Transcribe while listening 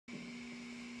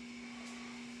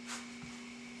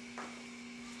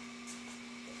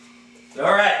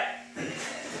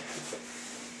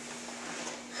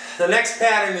the next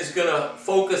pattern is going to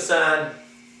focus on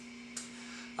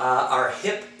our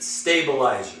hip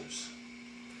stabilizers.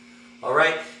 All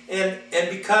right, and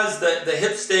because the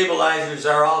hip stabilizers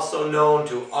are also known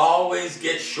to always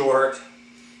get short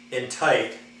and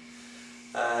tight,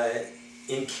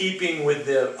 in keeping with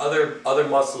the other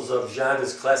muscles of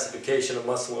Janda's classification of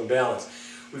muscle imbalance,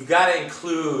 we've got to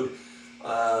include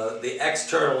the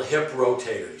external hip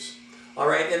rotators. All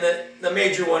right, and the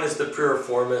major one is the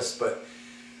piriformis, but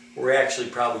we're actually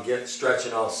probably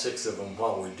stretching all 6 of them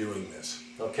while we're doing this.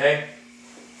 Okay,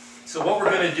 so what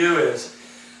we're going to do is,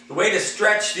 the way to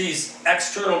stretch these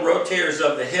external rotators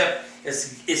of the hip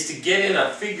is to get in a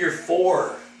figure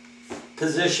 4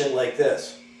 position like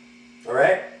this. All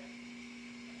right?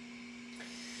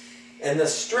 And the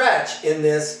stretch in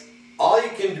this, all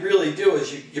you can really do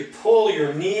is you pull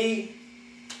your knee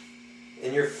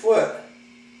and your foot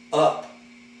up.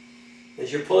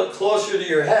 As you pull it closer to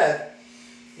your head,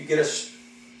 you get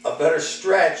a better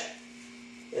stretch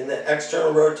in the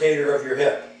external rotator of your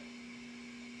hip.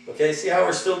 Okay, see how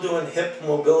we're still doing hip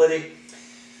mobility?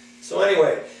 So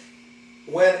anyway,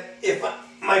 if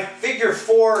my figure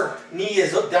 4 knee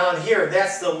is up down here,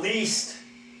 that's the least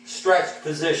stretched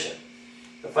position.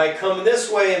 If I come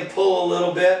this way and pull a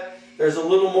little bit, there's a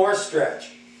little more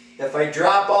stretch. If I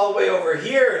drop all the way over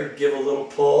here and give a little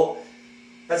pull,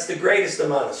 that's the greatest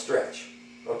amount of stretch.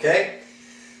 Okay?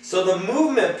 So the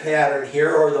movement pattern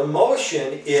here, or the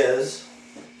motion, is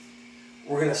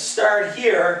we're going to start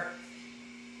here,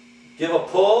 give a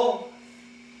pull,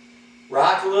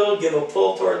 rock a little, give a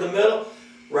pull toward the middle,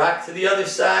 rock to the other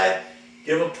side,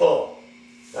 give a pull.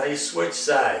 Now you switch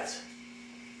sides.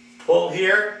 Pull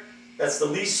here, that's the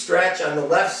least stretch on the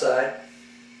left side.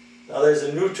 Now there's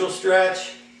a neutral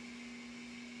stretch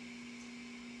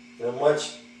and a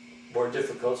much more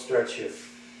difficult stretch here.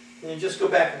 And you just go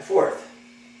back and forth.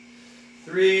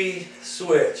 3,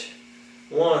 switch.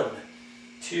 1,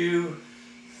 2,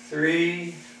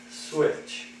 3,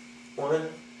 switch. 1,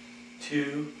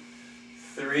 2,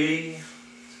 3,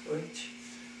 switch.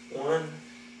 1,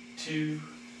 2,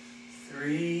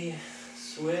 3,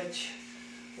 switch.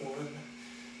 1,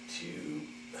 2,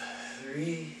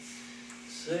 3,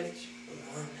 switch.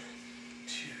 1,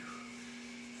 2,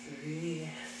 3,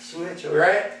 switch. All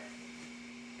right?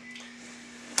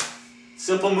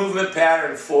 Simple movement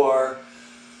pattern for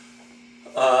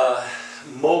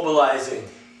mobilizing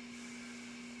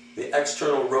the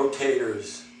external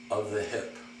rotators of the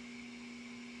hip.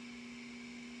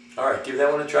 All right, give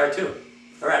that one a try too.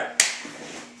 All right.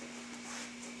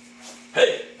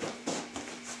 Hey.